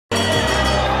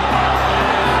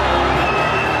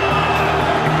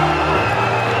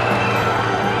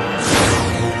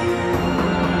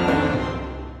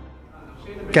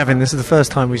Gavin, this is the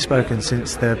first time we've spoken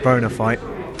since the Brona fight.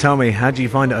 Tell me, how do you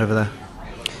find it over there?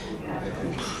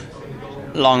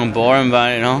 Long and boring,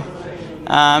 but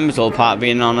it's all part of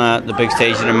being on the big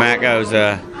stage in America. It was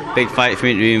a big fight for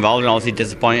me to be involved in. Obviously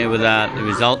disappointed with the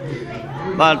result,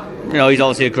 but he's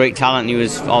obviously a great talent. He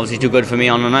was obviously too good for me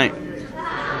on the night.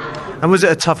 And was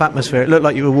it a tough atmosphere? It looked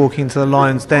like you were walking into the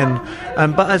Lions' den.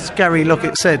 But as Gary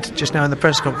Lockett said just now in the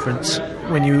press conference,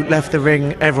 when you left the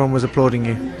ring, everyone was applauding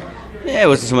you. Yeah, it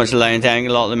wasn't so much the Lions' den. A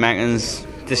lot of the Americans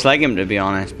dislike him, to be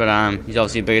honest. But he's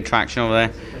obviously a big attraction over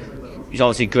there. He's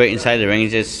obviously great inside the ring.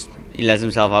 He lets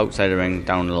himself outside the ring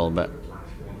down a little bit.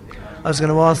 I was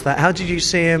going to ask that. How did you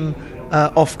see him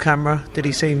off camera? Did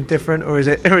he seem different, or is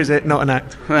it not an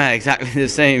act? Well, exactly the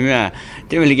same. Yeah,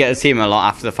 didn't really get to see him a lot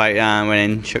after the fight.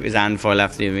 Went in, shook his hand before I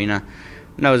left the arena.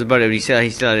 And that was about it. He still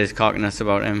had his cockiness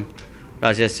about him.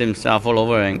 That's just himself all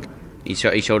over. I think he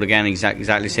showed again exactly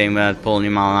the same with Paul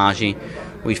Malignaggi.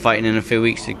 We're fighting in a few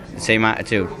weeks. The same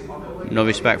attitude. No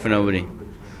respect for nobody.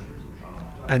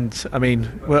 And I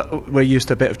mean, we're used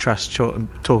to a bit of trash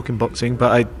talk in boxing,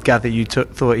 but I gather you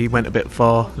thought he went a bit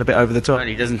far, a bit over the top. Well,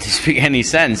 he doesn't speak any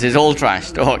sense. It's all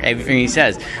trash talk, everything he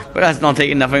says. But that's not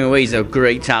taking nothing away. He's a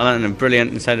great talent and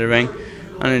brilliant inside the ring,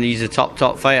 and he's a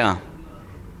top fighter.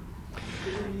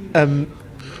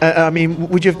 I mean,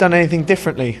 would you have done anything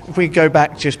differently if we go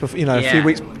back just before, a few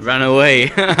weeks? Ran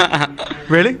away.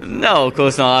 Really? No, of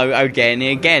course not. I would get in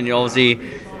it again. Obviously,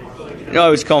 I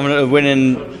was confident of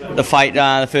winning the fight.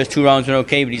 The first 2 rounds were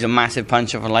okay, but he's a massive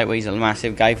puncher for lightweight. He's a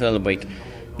massive guy for the weight.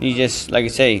 He just, like I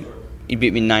say, he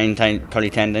beat me 9 times, probably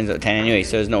 10 times out of 10 anyway,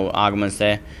 so there's no arguments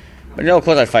there. But of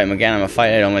course I'd fight him again. I'm a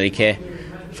fighter, I don't really care.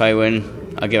 If I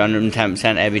win, I'll give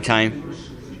 110% every time.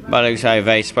 But like I say, I'm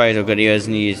very surprised how good he is,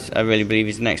 and I really believe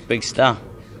he's the next big star.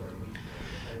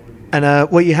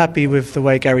 And were you happy with the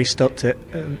way Gary stopped it,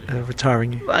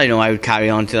 retiring you? Well, I would carry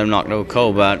on till I'm knocked out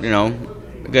cold, but I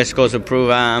guess it goes to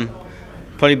prove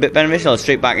probably a bit beneficial.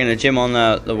 Straight back in the gym on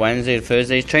the Wednesday,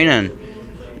 Thursday's training.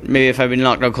 Maybe if I'd been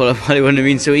knocked out cold, I probably wouldn't have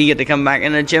been so eager to come back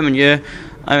in the gym. And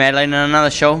I'm headlining another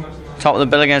show, top of the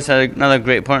bill against another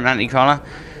great opponent, Anthony Crolla.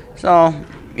 So,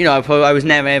 I was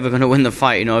never ever going to win the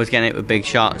fight. I was getting it with big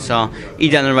shots. So he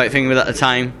done the right thing with it at the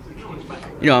time.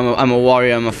 I'm a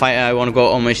warrior, I'm a fighter. I want to go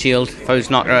out on my shield. If I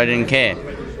was knocked out, I didn't care.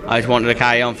 I just wanted to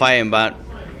carry on fighting, but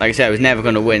like I said, I was never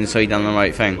going to win, so he done the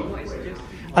right thing.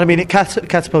 And I mean, it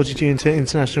catapulted you into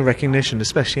international recognition,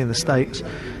 especially in the States.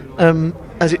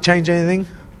 Has it changed anything?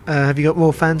 Have you got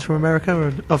more fans from America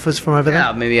or offers from over there?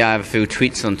 Yeah, maybe I have a few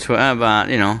tweets on Twitter, but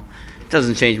it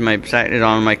doesn't change my perspective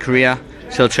on my career.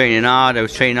 Still training hard. I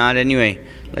was training hard anyway.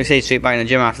 Like I say, straight back in the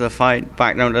gym after the fight,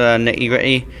 back down to the nitty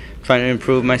gritty, trying to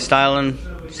improve my style and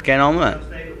just getting on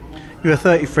with it. You were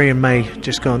 33 in May,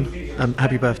 just gone.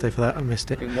 Happy birthday for that. I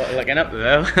missed it. Looking up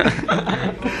though.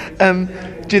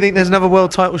 Do you think there's another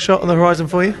world title shot on the horizon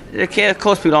for you? Okay, of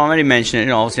course, people already mentioned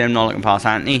it. Obviously, I'm not looking past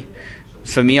Anthony.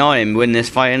 For me, I am win this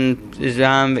fight, and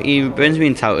he Burns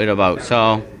being touted about.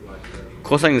 So, of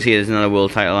course, I can see there's another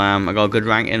world title. I got a good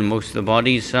ranking in most of the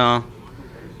bodies. So,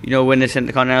 win this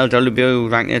Intercontinental WBO,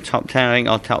 ranked in the top 10, I think,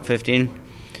 or top 15.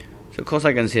 So of course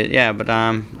I can see it, yeah, but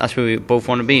that's where we both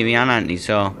want to be, me and Anthony.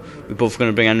 So we're both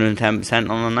going to bring 110%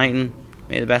 on the night and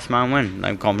make the best man win.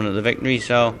 I'm confident of the victory,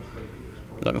 so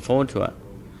looking forward to it.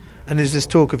 And is this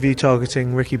talk of you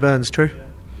targeting Ricky Burns true?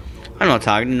 I'm not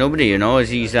targeting nobody, as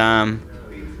he's everyone's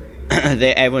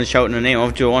shouting the name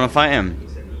of, do you want to fight him?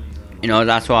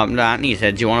 That's what happened to Anthony. He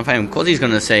said, do you want to fight him? Of course he's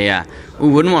going to say, yeah.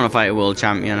 Who wouldn't want to fight a world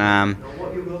champion? A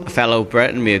fellow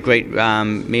Brit, and be a great me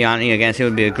and Anthony against him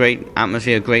would be a great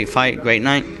atmosphere, a great fight, great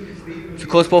night. So of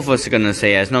course both of us are going to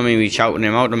say yes. Not me shouting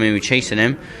him out, not me chasing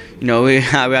him. We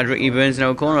had Ricky Burns in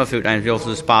our corner a few times. We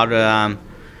also sparred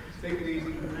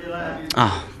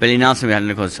Billy Nelson we had in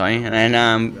the corner, sorry. And then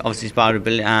obviously sparred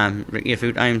with Ricky a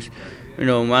few times. We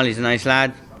know him well, he's a nice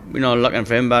lad. We're not looking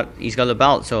for him, but he's got the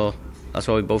belt, so that's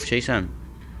why we both chase him.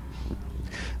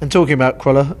 And talking about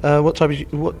Crolla, what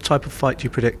type of fight do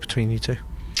you predict between you two?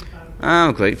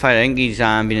 Great fight. I think he's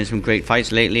been in some great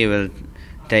fights lately with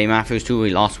Dave Matthews too.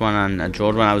 He lost one and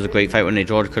drawed one. That was a great fight when they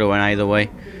drawed. Could have went either way.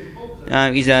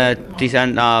 He's a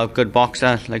decent, good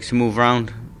boxer. Likes to move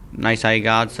around. Nice eye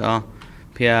guard. So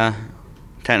be a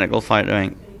technical fight, I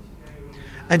think.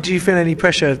 And do you feel any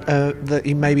pressure that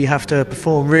you maybe have to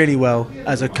perform really well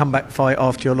as a comeback fight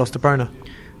after your loss to Brona?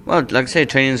 Well, like I say,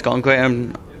 training's gone great.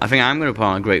 I think I'm going to put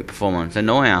on a great performance. I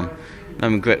know I am.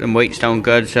 I'm weight's down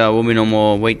good, so there won't be no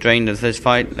more weight drained at this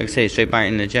fight. Like I say, straight back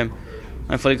in the gym.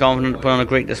 I'm fully confident to put on a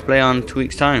great display on 2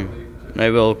 weeks' time. I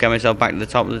will get myself back to the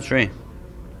top of the tree.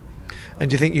 And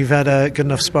do you think you've had good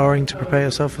enough sparring to prepare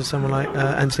yourself for someone like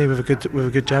Anthony with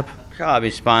a good jab? Sure, I've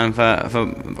been sparring for a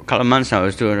couple of months now. I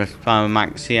was doing a sparring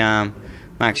with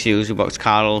Max Hughes, who boxed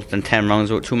Carl, done 10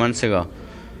 rounds about 2 months ago.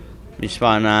 Been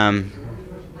sparring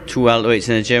 2 welterweights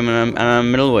in the gym and a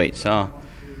middleweight, so,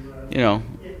 you know,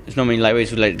 there's not many lightweights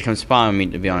who'd like to come spar with me,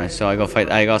 to be honest, so I go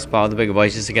spar with the bigger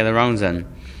boys just to get the rounds in.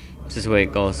 It's just the way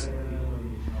it goes.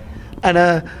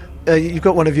 And you've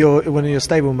got one of your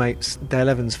stablemates, Dale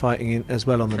Evans, fighting in as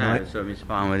well on the night. So I've been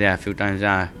sparring with, a few times,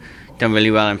 done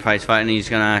really well in prize fighting. He's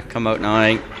going to come out now,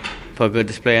 I think, put a good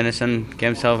display in this and get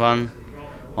himself on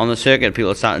the circuit.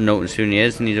 People are starting to notice who he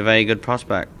is, and he's a very good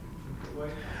prospect.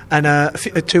 And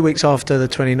 2 weeks after the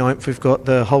 29th, we've got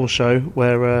the whole show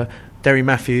where Derry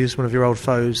Matthews, one of your old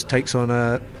foes, takes on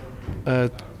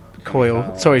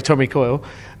Tommy Coyle.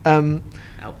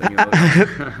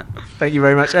 Thank you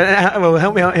very much. Well,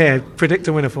 help me out here. Predict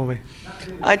a winner for me.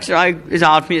 It's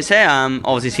hard for me to say.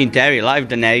 Obviously seen Derry live,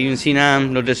 I've never even seen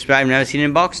no disrespect, I've never seen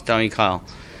him box, Tommy Coyle.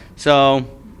 So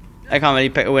I can't really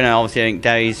pick a winner. Obviously I think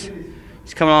Derry's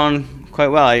coming on quite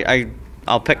well.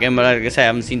 I'll pick him, but like I say, I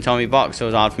haven't seen Tommy box, so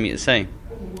it's hard for me to say.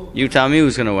 You tell me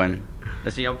who's going to win.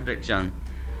 Let's see your prediction.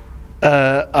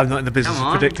 I'm not in the business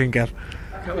of predicting, Gav.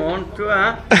 Come on, do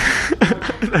it.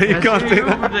 No, you can't do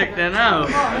that. Predict it now.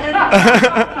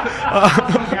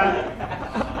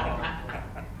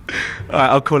 Alright,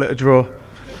 I'll call it a draw.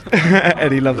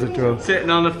 Eddie loves a draw.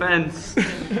 Sitting on the fence.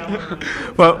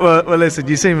 well, listen,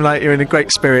 you seem like you're in a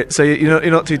great spirit, so you're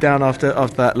not too down after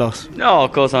that loss. No,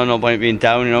 of course I'm not point being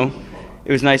down, you know.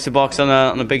 It was nice to box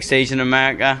on the big stage in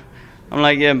America. I'm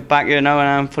like, back here now and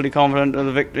I'm fully confident of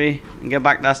the victory and get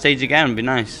back to that stage again. It'd be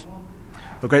nice.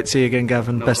 Well, great to see you again,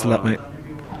 Gavin. No Best problem. of luck,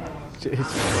 mate.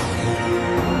 Cheers.